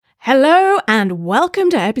Hello and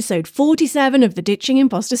welcome to episode 47 of the Ditching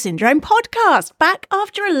Imposter Syndrome podcast, back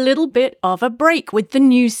after a little bit of a break with the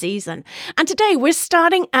new season. And today we're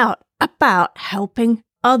starting out about helping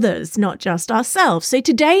others, not just ourselves. So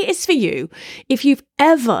today is for you if you've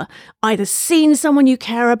ever either seen someone you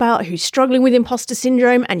care about who's struggling with imposter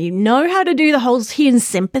syndrome and you know how to do the whole tea and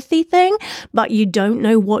sympathy thing, but you don't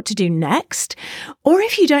know what to do next, or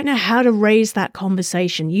if you don't know how to raise that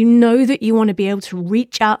conversation, you know that you want to be able to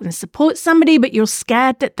reach out and support somebody, but you're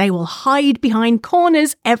scared that they will hide behind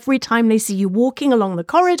corners every time they see you walking along the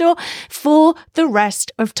corridor for the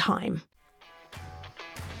rest of time.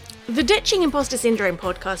 The Ditching Imposter Syndrome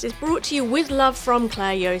podcast is brought to you with love from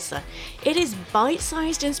Claire Yosa. It is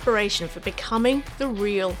bite-sized inspiration for becoming the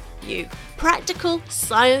real you. Practical,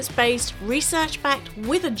 science-based, research-backed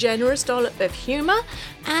with a generous dollop of humour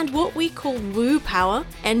and what we call woo power,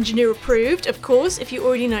 engineer approved, of course, if you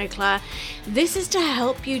already know Claire. This is to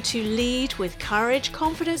help you to lead with courage,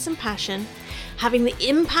 confidence and passion, having the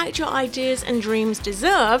impact your ideas and dreams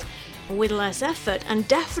deserve with less effort and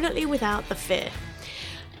definitely without the fear.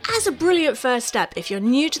 As a brilliant first step, if you're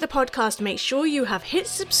new to the podcast, make sure you have hit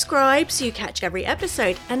subscribe so you catch every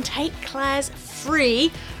episode and take Claire's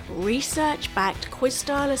free research-backed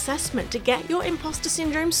quiz-style assessment to get your imposter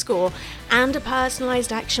syndrome score and a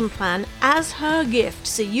personalised action plan as her gift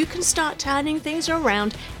so you can start turning things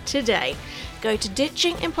around today. Go to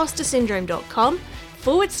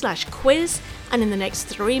ditchingimpostersyndrome.com/quiz and in the next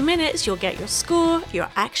 3 minutes you'll get your score, your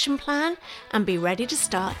action plan and be ready to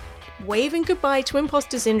start waving goodbye to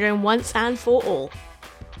imposter syndrome once and for all.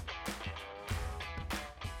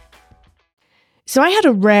 So I had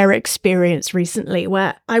a rare experience recently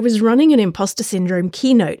where I was running an imposter syndrome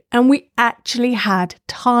keynote and we actually had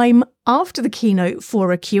time after the keynote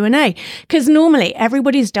for a Q&A, because normally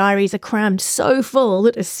everybody's diaries are crammed so full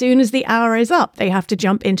that as soon as the hour is up, they have to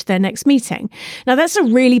jump into their next meeting. Now that's a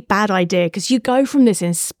really bad idea because you go from this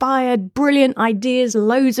inspired, brilliant ideas,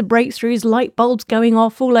 loads of breakthroughs, light bulbs going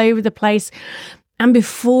off all over the place. And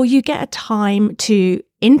before you get a time to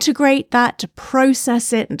integrate that, to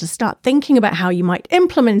process it, and to start thinking about how you might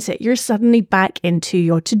implement it, you're suddenly back into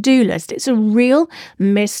your to-do list. It's a real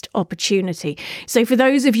missed opportunity. So for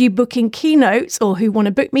those of you booking keynotes or who want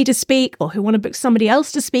to book me to speak or who want to book somebody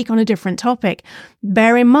else to speak on a different topic,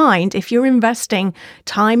 bear in mind, if you're investing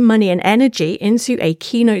time, money, and energy into a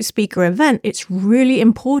keynote speaker event, it's really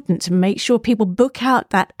important to make sure people book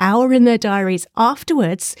out that hour in their diaries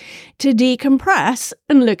afterwards to decompress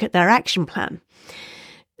and look at their action plan.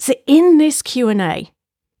 So in this Q&A,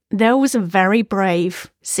 there was a very brave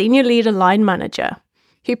senior leader line manager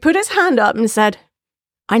who put his hand up and said,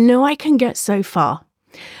 I know I can get so far.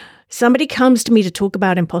 Somebody comes to me to talk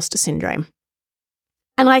about imposter syndrome,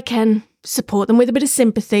 and I can support them with a bit of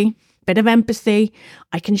sympathy, a bit of empathy.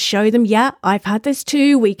 I can show them, yeah, I've had this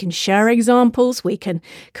too. We can share examples. We can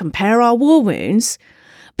compare our war wounds.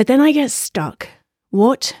 But then I get stuck.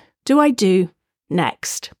 What do I do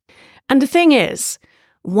next? And the thing is,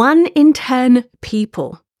 1 in 10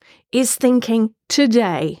 people is thinking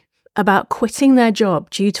today about quitting their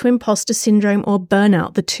job due to imposter syndrome or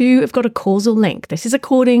burnout. The two have got a causal link. This is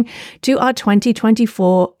according to our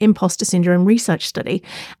 2024 imposter syndrome research study.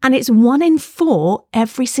 And it's 1 in 4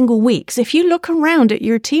 every single week. So if you look around at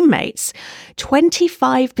your teammates,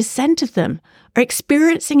 25% of them are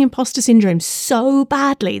experiencing imposter syndrome so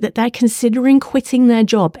badly that they're considering quitting their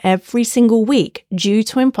job every single week due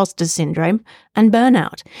to imposter syndrome and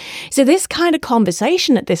burnout. So this kind of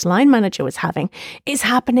conversation that this line manager was having is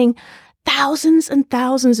happening thousands and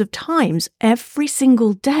thousands of times every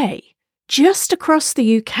single day, just across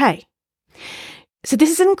the UK. So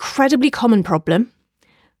this is an incredibly common problem.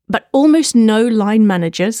 But almost no line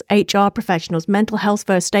managers, HR professionals, mental health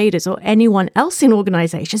first aiders, or anyone else in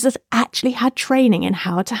organizations has actually had training in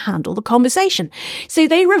how to handle the conversation. So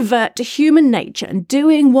they revert to human nature and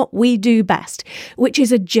doing what we do best, which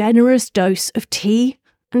is a generous dose of tea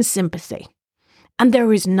and sympathy. And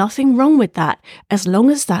there is nothing wrong with that as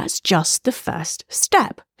long as that's just the first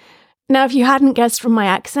step. Now, if you hadn't guessed from my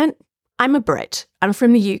accent, I'm a Brit. I'm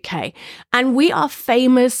from the UK, and we are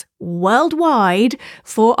famous worldwide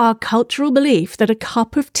for our cultural belief that a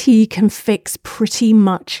cup of tea can fix pretty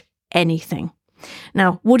much anything.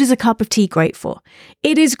 Now, what is a cup of tea great for?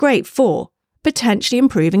 It is great for potentially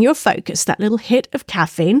improving your focus, that little hit of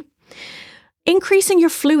caffeine, increasing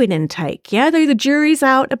your fluid intake, though the jury's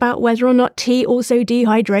out about whether or not tea also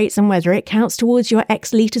dehydrates and whether it counts towards your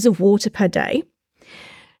X litres of water per day.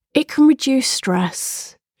 It can reduce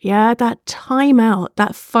stress. That time out,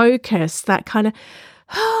 that focus, that kind of,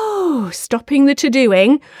 stopping the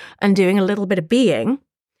to-doing and doing a little bit of being.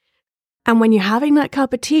 And when you're having that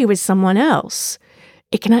cup of tea with someone else,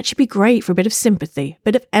 it can actually be great for a bit of sympathy, a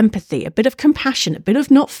bit of empathy, a bit of compassion, a bit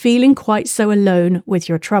of not feeling quite so alone with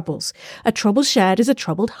your troubles. A trouble shared is a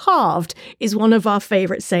trouble halved is one of our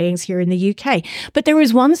favourite sayings here in the UK. But there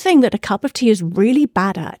is one thing that a cup of tea is really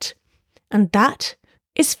bad at, and that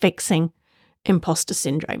is fixing imposter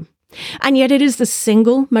syndrome. And yet it is the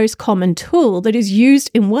single most common tool that is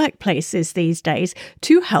used in workplaces these days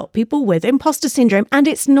to help people with imposter syndrome, and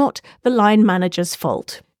it's not the line manager's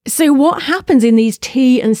fault. So what happens in these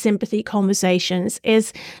tea and sympathy conversations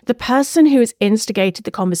is the person who has instigated the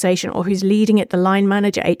conversation or who's leading it, the line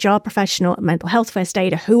manager, HR professional, mental health first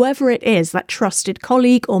aider, whoever it is, that trusted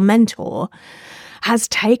colleague or mentor, has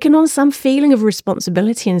taken on some feeling of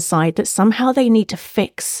responsibility inside that somehow they need to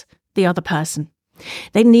fix the other person.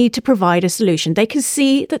 They need to provide a solution. They can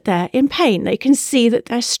see that they're in pain. They can see that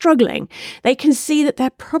they're struggling. They can see that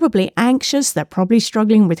they're probably anxious. They're probably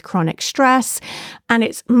struggling with chronic stress. And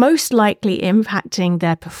it's most likely impacting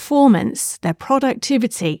their performance, their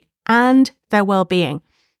productivity, and their well-being.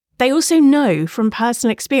 They also know from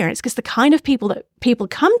personal experience, because the kind of people that people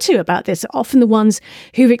come to about this are often the ones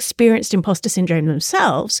who've experienced imposter syndrome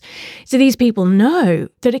themselves. So these people know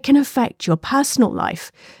that it can affect your personal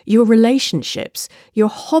life, your relationships, your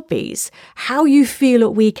hobbies, how you feel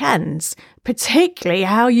at weekends, particularly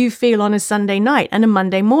how you feel on a Sunday night and a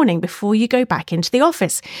Monday morning before you go back into the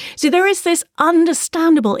office. So there is this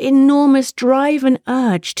understandable, enormous drive and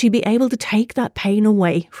urge to be able to take that pain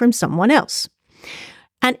away from someone else.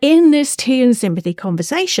 And in this tea and sympathy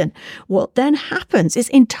conversation, what then happens is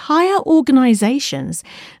entire organizations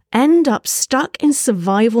end up stuck in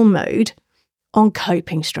survival mode on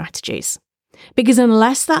coping strategies. Because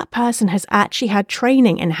unless that person has actually had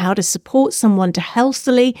training in how to support someone to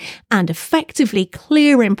healthily and effectively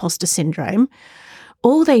clear imposter syndrome,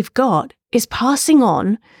 all they've got is passing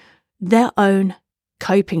on their own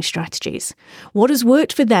coping strategies. What has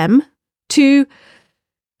worked for them to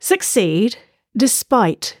succeed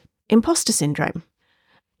despite imposter syndrome.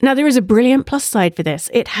 Now, there is a brilliant plus side for this.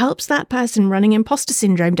 It helps that person running imposter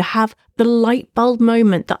syndrome to have the light bulb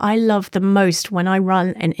moment that I love the most when I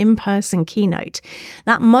run an in-person keynote.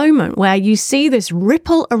 That moment where you see this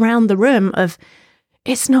ripple around the room of,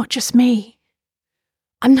 it's not just me.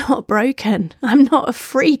 I'm not broken. I'm not a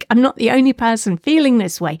freak. I'm not the only person feeling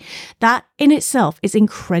this way. That in itself is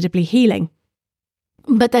incredibly healing.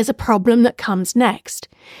 But there's a problem that comes next.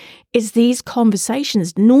 Is these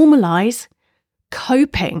conversations normalize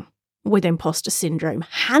coping with imposter syndrome,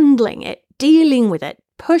 handling it, dealing with it,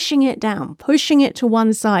 pushing it down, pushing it to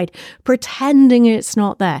one side, pretending it's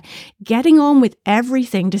not there, getting on with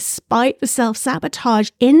everything despite the self-sabotage,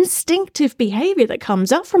 instinctive behavior that comes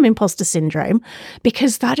up from imposter syndrome,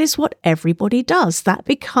 because that is what everybody does. That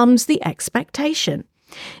becomes the expectation.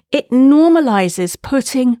 It normalizes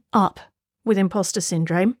putting up with imposter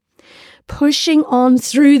syndrome, pushing on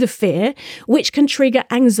through the fear, which can trigger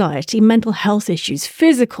anxiety, mental health issues,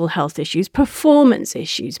 physical health issues, performance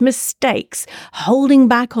issues, mistakes, holding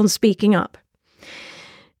back on speaking up.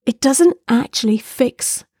 It doesn't actually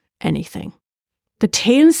fix anything. The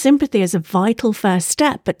tea and sympathy is a vital first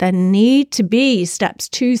step, but there need to be steps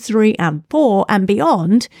 2, 3, and 4 and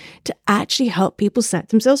beyond to actually help people set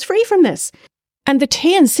themselves free from this. And the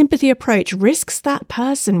tea and sympathy approach risks that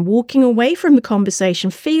person walking away from the conversation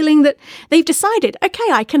feeling that they've decided,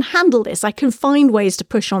 okay, I can handle this, I can find ways to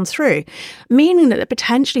push on through, meaning that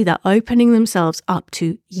potentially they're opening themselves up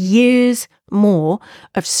to years more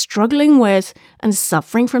of struggling with and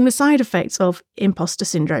suffering from the side effects of imposter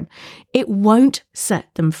syndrome. It won't set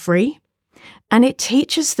them free, and it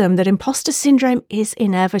teaches them that imposter syndrome is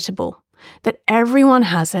inevitable, that everyone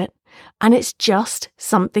has it, and it's just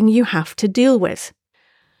something you have to deal with.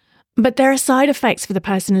 But there are side effects for the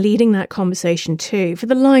person leading that conversation too, for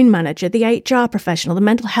the line manager, the HR professional, the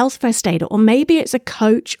mental health first aider, or maybe it's a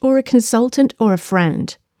coach or a consultant or a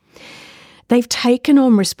friend. They've taken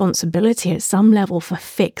on responsibility at some level for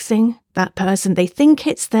fixing that person. They think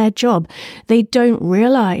it's their job. They don't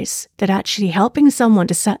realize that actually helping someone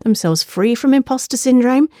to set themselves free from imposter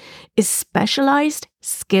syndrome is specialized,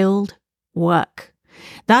 skilled work.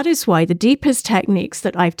 That is why the deepest techniques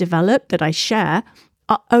that I've developed, that I share,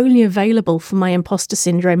 are only available for my Imposter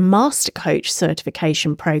Syndrome Master Coach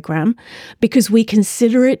certification program, because we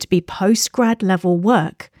consider it to be postgrad level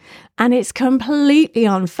work. And it's completely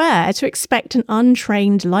unfair to expect an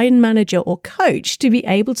untrained line manager or coach to be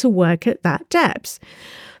able to work at that depth.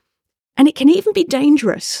 And it can even be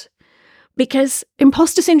dangerous, Because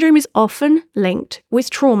imposter syndrome is often linked with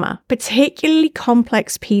trauma, particularly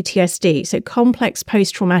complex PTSD, so complex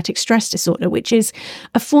post-traumatic stress disorder, which is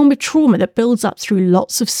a form of trauma that builds up through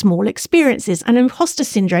lots of small experiences. And imposter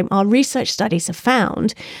syndrome, our research studies have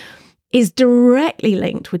found, is directly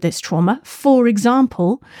linked with this trauma. For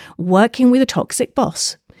example, working with a toxic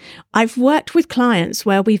boss. I've worked with clients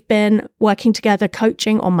where we've been working together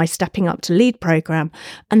coaching on my Stepping Up to Lead program,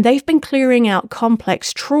 and they've been clearing out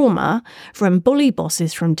complex trauma from bully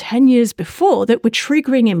bosses from 10 years before that were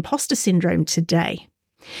triggering imposter syndrome today.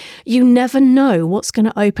 You never know what's going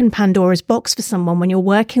to open Pandora's box for someone when you're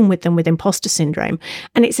working with them with imposter syndrome,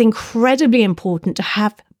 and it's incredibly important to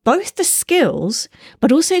have both the skills,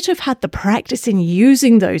 but also to have had the practice in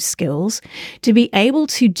using those skills to be able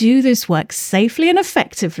to do this work safely and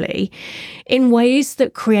effectively in ways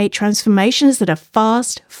that create transformations that are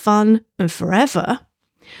fast, fun, and forever,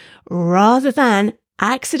 rather than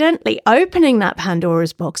accidentally opening that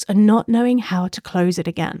Pandora's box and not knowing how to close it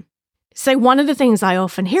again. So one of the things I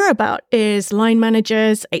often hear about is line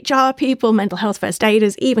managers, HR people, mental health first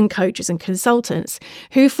aiders, even coaches and consultants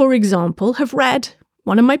who, for example, have read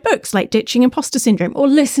one of my books like Ditching Imposter Syndrome, or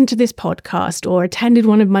listened to this podcast, or attended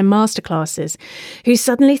one of my masterclasses, who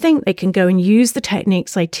suddenly think they can go and use the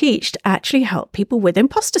techniques I teach to actually help people with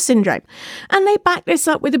imposter syndrome. And they back this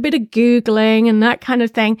up with a bit of Googling and that kind of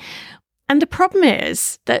thing. And the problem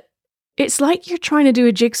is that it's like you're trying to do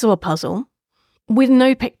a jigsaw puzzle with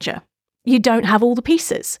no picture. You don't have all the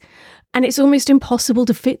pieces. And it's almost impossible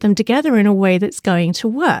to fit them together in a way that's going to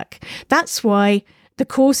work. That's why the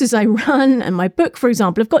courses I run and my book, for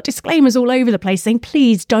example, have got disclaimers all over the place saying,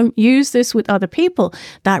 please don't use this with other people.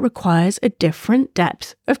 That requires a different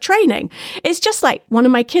depth of training. It's just like one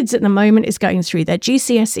of my kids at the moment is going through their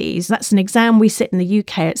GCSEs. That's an exam we sit in the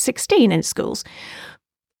UK at 16 in schools.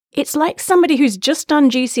 It's like somebody who's just done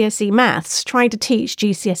GCSE maths trying to teach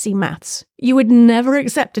GCSE maths. You would never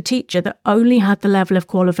accept a teacher that only had the level of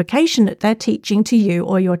qualification that they're teaching to you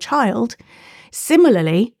or your child.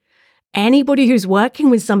 Similarly, anybody who's working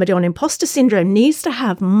with somebody on imposter syndrome needs to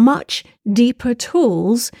have much deeper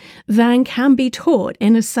tools than can be taught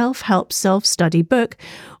in a self-help, self-study book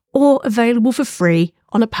or available for free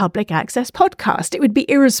on a public access podcast. It would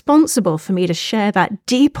be irresponsible for me to share that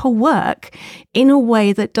deeper work in a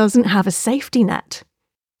way that doesn't have a safety net.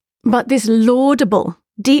 But this laudable,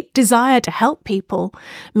 deep desire to help people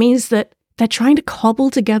means that they're trying to cobble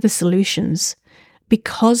together solutions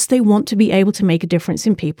because they want to be able to make a difference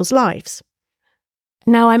in people's lives.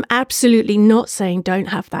 Now, I'm absolutely not saying don't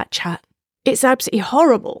have that chat. It's absolutely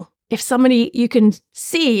horrible if somebody you can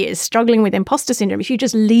see is struggling with imposter syndrome, if you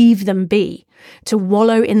just leave them be to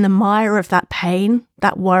wallow in the mire of that pain,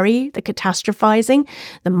 that worry, the catastrophizing,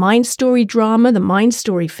 the mind story drama, the mind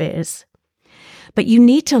story fears. But you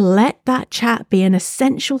need to let that chat be an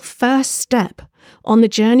essential first step on the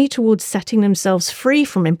journey towards setting themselves free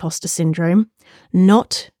from imposter syndrome,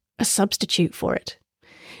 not a substitute for it.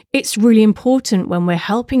 It's really important when we're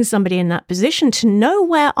helping somebody in that position to know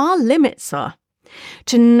where our limits are,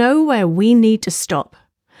 to know where we need to stop,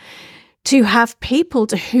 to have people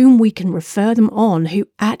to whom we can refer them on who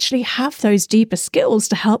actually have those deeper skills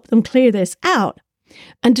to help them clear this out,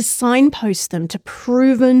 and to signpost them to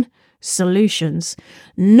proven solutions,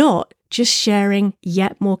 not just sharing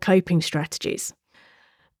yet more coping strategies.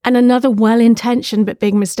 And another well-intentioned but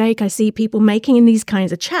big mistake I see people making in these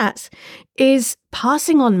kinds of chats is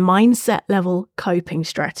passing on mindset-level coping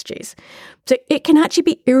strategies. So it can actually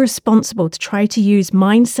be irresponsible to try to use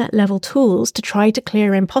mindset-level tools to try to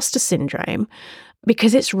clear imposter syndrome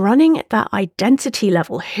because it's running at that identity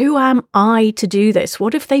level. Who am I to do this?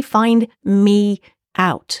 What if they find me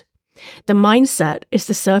out? The mindset is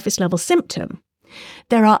the surface-level symptom.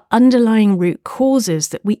 There are underlying root causes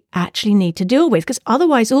that we actually need to deal with, because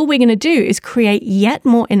otherwise all we're going to do is create yet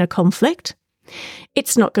more inner conflict.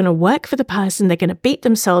 It's not going to work for the person. They're going to beat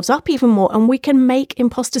themselves up even more, and we can make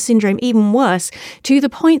imposter syndrome even worse to the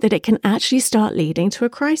point that it can actually start leading to a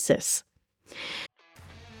crisis.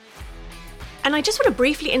 And I just want to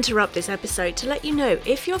briefly interrupt this episode to let you know,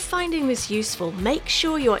 if you're finding this useful, make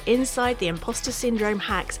sure you're inside the Imposter Syndrome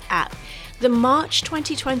Hacks app. The March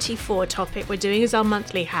 2024 topic we're doing as our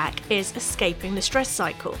monthly hack is escaping the stress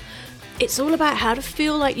cycle. It's all about how to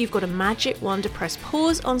feel like you've got a magic wand to press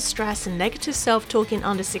pause on stress and negative self-talk in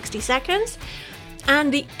under 60 seconds.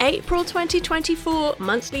 And the April 2024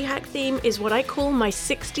 monthly hack theme is what I call my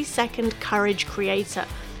 60-second courage creator.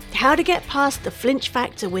 How to get past the flinch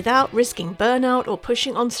factor without risking burnout or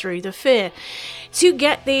pushing on through the fear. To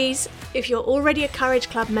get these, if you're already a Courage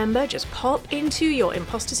Club member, just pop into your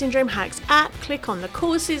Imposter Syndrome Hacks app, click on the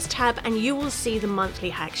Courses tab, and you will see the monthly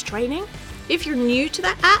hacks training. If you're new to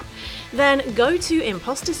that app, then go to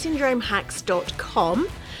impostersyndromehacks.com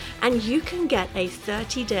and you can get a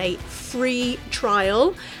 30-day free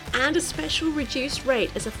trial and a special reduced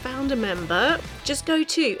rate as a founder member. Just go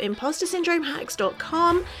to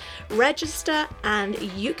impostersyndromehacks.com, register, and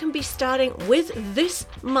you can be starting with this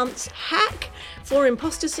month's hack for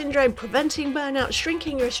imposter syndrome, preventing burnout,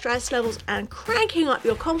 shrinking your stress levels, and cranking up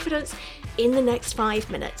your confidence in the next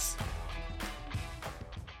 5 minutes.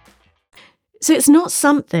 So it's not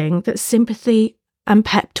something that sympathy and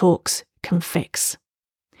pep talks can fix,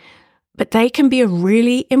 but they can be a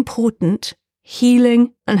really important,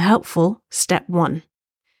 healing, and helpful step one.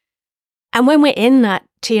 And when we're in that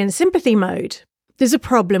tea and sympathy mode, there's a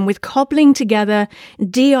problem with cobbling together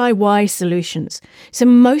DIY solutions. So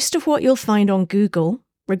most of what you'll find on Google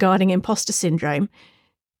regarding imposter syndrome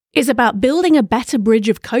is about building a better bridge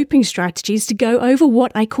of coping strategies to go over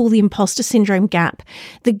what I call the imposter syndrome gap,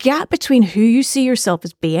 the gap between who you see yourself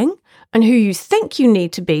as being and who you think you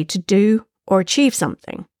need to be to do or achieve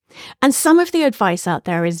something. And some of the advice out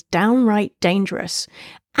there is downright dangerous,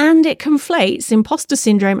 and it conflates imposter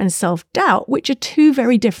syndrome and self-doubt, which are two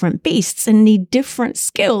very different beasts and need different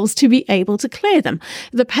skills to be able to clear them.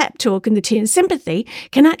 The pep talk and the tea and sympathy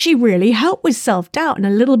can actually really help with self-doubt and a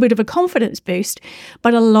little bit of a confidence boost,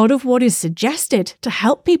 but a lot of what is suggested to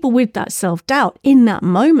help people with that self-doubt in that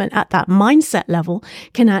moment at that mindset level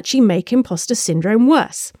can actually make imposter syndrome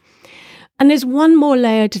worse. And there's one more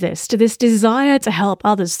layer to this desire to help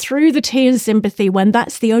others through the tea and sympathy when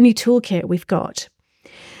that's the only toolkit we've got.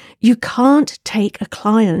 You can't take a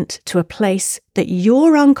client to a place that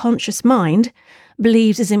your unconscious mind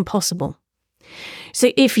believes is impossible.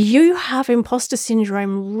 So if you have imposter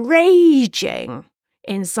syndrome raging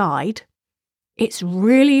inside, it's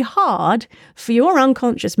really hard for your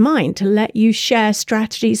unconscious mind to let you share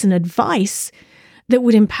strategies and advice that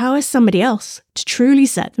would empower somebody else to truly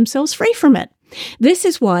set themselves free from it. This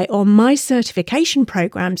is why on my certification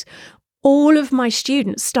programs, all of my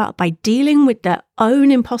students start by dealing with their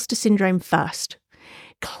own imposter syndrome first,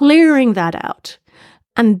 clearing that out,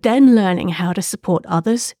 and then learning how to support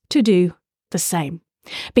others to do the same.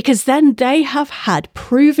 Because then they have had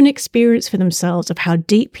proven experience for themselves of how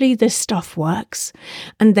deeply this stuff works,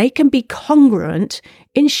 and they can be congruent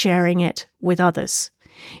in sharing it with others.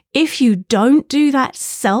 If you don't do that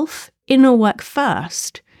self-inner work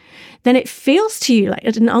first, then it feels to you like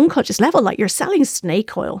at an unconscious level like you're selling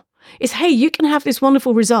snake oil. Is, hey, you can have this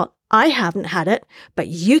wonderful result. I haven't had it, but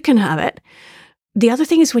you can have it. The other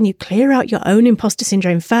thing is when you clear out your own imposter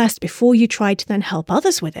syndrome first before you try to then help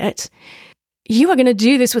others with it, you are going to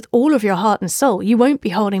do this with all of your heart and soul. You won't be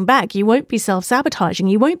holding back. You won't be self-sabotaging.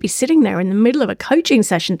 You won't be sitting there in the middle of a coaching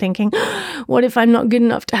session thinking, what if I'm not good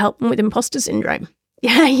enough to help them with imposter syndrome?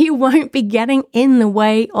 Yeah, you won't be getting in the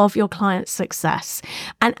way of your client's success.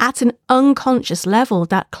 And at an unconscious level,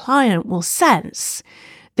 that client will sense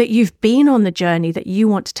that you've been on the journey that you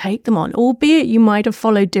want to take them on, albeit you might have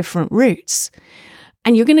followed different routes.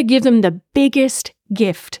 And you're going to give them the biggest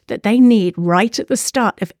gift that they need right at the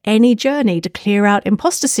start of any journey to clear out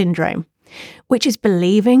imposter syndrome, which is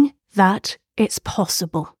believing that it's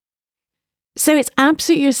possible. So it's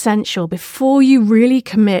absolutely essential before you really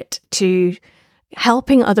commit to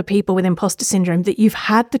helping other people with imposter syndrome that you've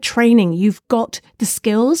had the training, you've got the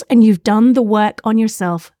skills, and you've done the work on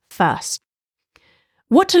yourself first.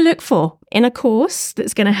 What to look for in a course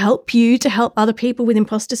that's going to help you to help other people with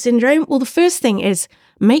imposter syndrome? Well, the first thing is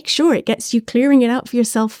make sure it gets you clearing it out for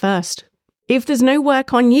yourself first. If there's no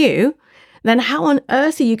work on you, then how on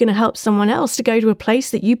earth are you going to help someone else to go to a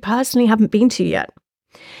place that you personally haven't been to yet?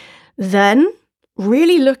 Then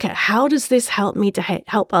really look at how does this help me to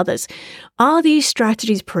help others? Are these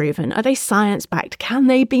strategies proven? Are they science-backed? Can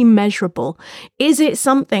they be measurable? Is it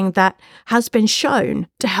something that has been shown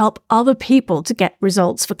to help other people to get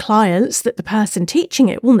results for clients that the person teaching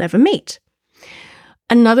it will never meet?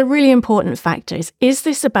 Another really important factor is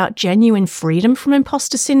this about genuine freedom from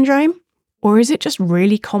imposter syndrome? Or is it just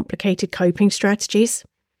really complicated coping strategies?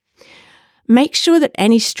 Make sure that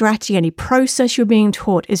any strategy, any process you're being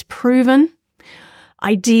taught is proven,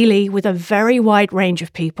 ideally with a very wide range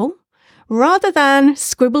of people, rather than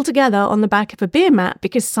scribble together on the back of a beer mat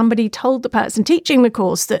because somebody told the person teaching the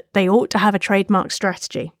course that they ought to have a trademark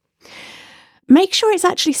strategy. Make sure it's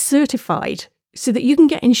actually certified so that you can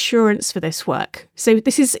get insurance for this work. So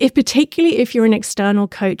this is, particularly if you're an external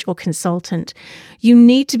coach or consultant, you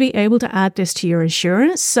need to be able to add this to your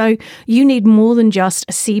insurance. So you need more than just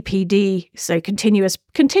a CPD, so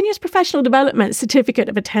continuous professional development certificate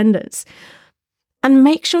of attendance. And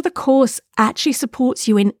make sure the course actually supports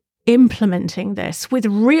you in implementing this with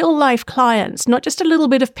real life clients, not just a little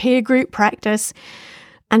bit of peer group practice,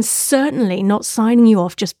 and certainly not signing you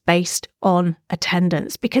off just based on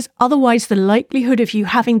attendance, because otherwise the likelihood of you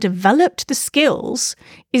having developed the skills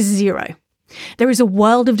is zero. There is a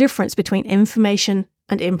world of difference between information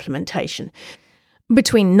and implementation,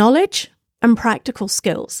 between knowledge and practical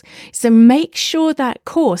skills. So make sure that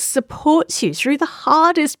course supports you through the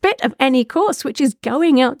hardest bit of any course, which is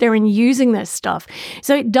going out there and using this stuff.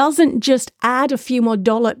 So it doesn't just add a few more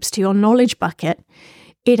dollops to your knowledge bucket.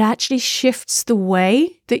 It actually shifts the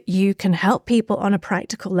way that you can help people on a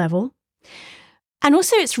practical level. And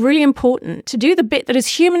also it's really important to do the bit that as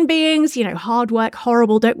human beings, hard work,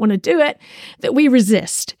 horrible, don't want to do it, that we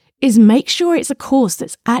resist, is make sure it's a course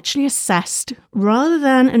that's actually assessed rather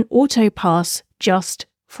than an auto pass just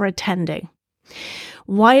for attending.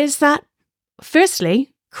 Why is that?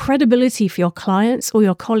 Firstly, credibility for your clients or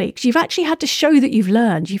your colleagues. You've actually had to show that you've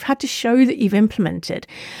learned. You've had to show that you've implemented.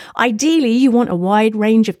 Ideally, you want a wide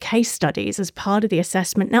range of case studies as part of the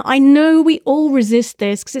assessment. Now, I know we all resist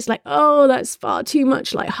this because it's like, oh, that's far too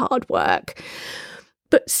much like hard work.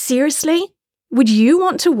 But seriously, would you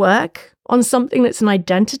want to work on something that's an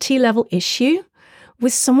identity level issue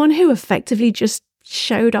with someone who effectively just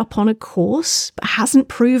showed up on a course but hasn't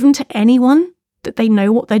proven to anyone that they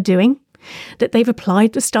know what they're doing, that they've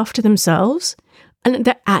applied the stuff to themselves, and that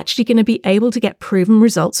they're actually going to be able to get proven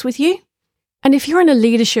results with you? And if you're in a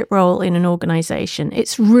leadership role in an organization,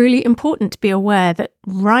 it's really important to be aware that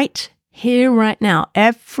right here, right now,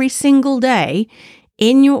 every single day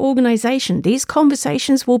in your organization, these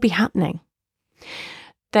conversations will be happening.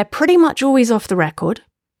 They're pretty much always off the record,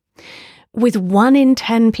 with 1 in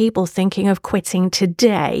 10 people thinking of quitting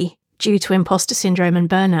today due to imposter syndrome and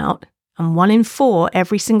burnout, and 1 in 4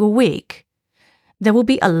 every single week. There will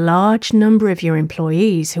be a large number of your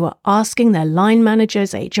employees who are asking their line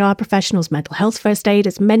managers, HR professionals, mental health first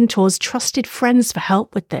aiders, mentors, trusted friends for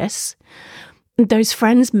help with this. And those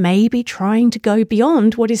friends may be trying to go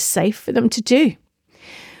beyond what is safe for them to do.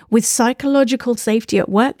 With psychological safety at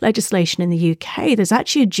work legislation in the UK, there's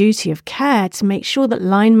actually a duty of care to make sure that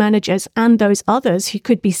line managers and those others who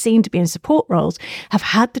could be seen to be in support roles have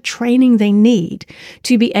had the training they need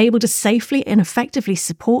to be able to safely and effectively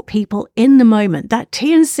support people in the moment. That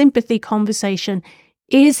tea and sympathy conversation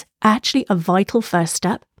is actually a vital first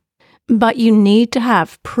step. But you need to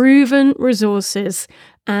have proven resources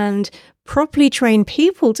and properly trained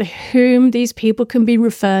people to whom these people can be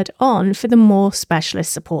referred on for the more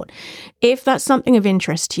specialist support. If that's something of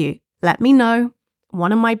interest to you, let me know.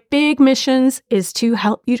 One of my big missions is to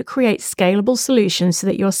help you to create scalable solutions so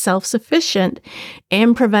that you're self-sufficient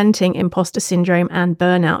in preventing imposter syndrome and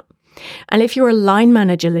burnout. And if you're a line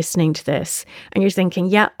manager listening to this and you're thinking,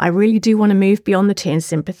 yeah, I really do want to move beyond the tea and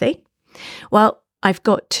sympathy, well, I've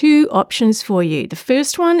got 2 options for you. The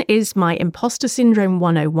first one is my Imposter Syndrome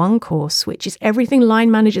 101 course, which is everything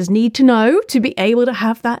line managers need to know to be able to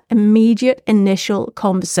have that immediate initial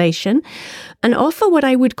conversation and offer what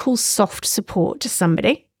I would call soft support to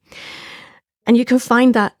somebody. And you can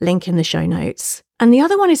find that link in the show notes. And the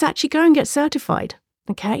other one is actually go and get certified.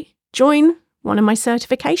 Okay? Join one of my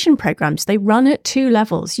certification programs. They run at 2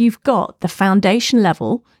 levels. You've got the foundation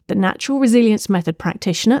level, the Natural Resilience Method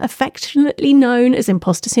practitioner, affectionately known as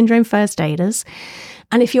Imposter Syndrome First Aiders.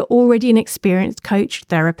 And if you're already an experienced coach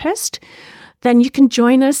therapist, then you can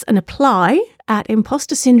join us and apply at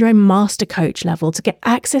Imposter Syndrome Master Coach level to get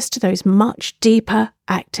access to those much deeper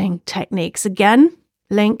acting techniques. Again,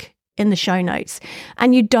 link in the show notes.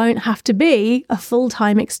 And you don't have to be a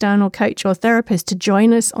full-time external coach or therapist to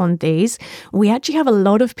join us on these. We actually have a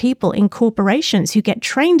lot of people in corporations who get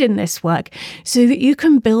trained in this work so that you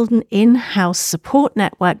can build an in-house support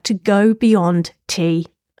network to go beyond tea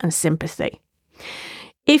and sympathy.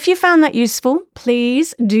 If you found that useful,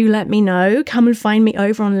 please do let me know. Come and find me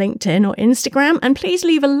over on LinkedIn or Instagram, and please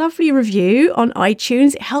leave a lovely review on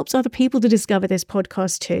iTunes. It helps other people to discover this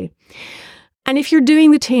podcast too. And if you're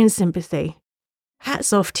doing the tea and sympathy,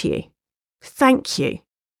 hats off to you. Thank you.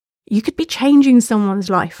 You could be changing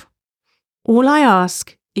someone's life. All I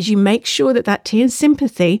ask is you make sure that that tea and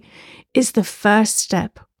sympathy is the first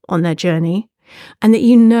step on their journey, and that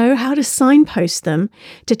you know how to signpost them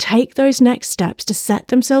to take those next steps to set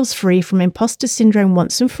themselves free from imposter syndrome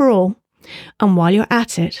once and for all. And while you're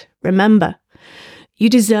at it, remember, you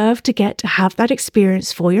deserve to get to have that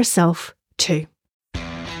experience for yourself too.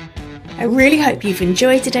 I really hope you've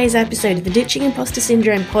enjoyed today's episode of the Ditching Imposter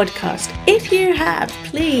Syndrome podcast. If you have,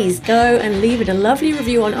 please go and leave it a lovely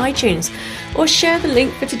review on iTunes, or share the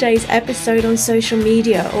link for today's episode on social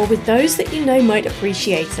media or with those that you know might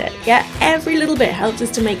appreciate it. Yeah, every little bit helps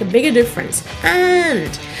us to make a bigger difference.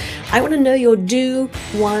 And I want to know your do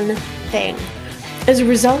one thing. As a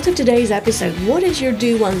result of today's episode, what is your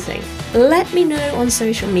do one thing? Let me know on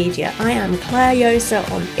social media. I am Claire Yosa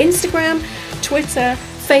on Instagram, Twitter,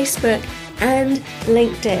 Facebook, and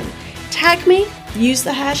LinkedIn. Tag me, use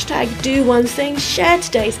the hashtag do one thing, share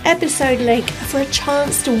today's episode link for a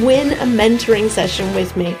chance to win a mentoring session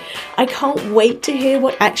with me. I can't wait to hear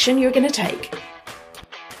what action you're going to take.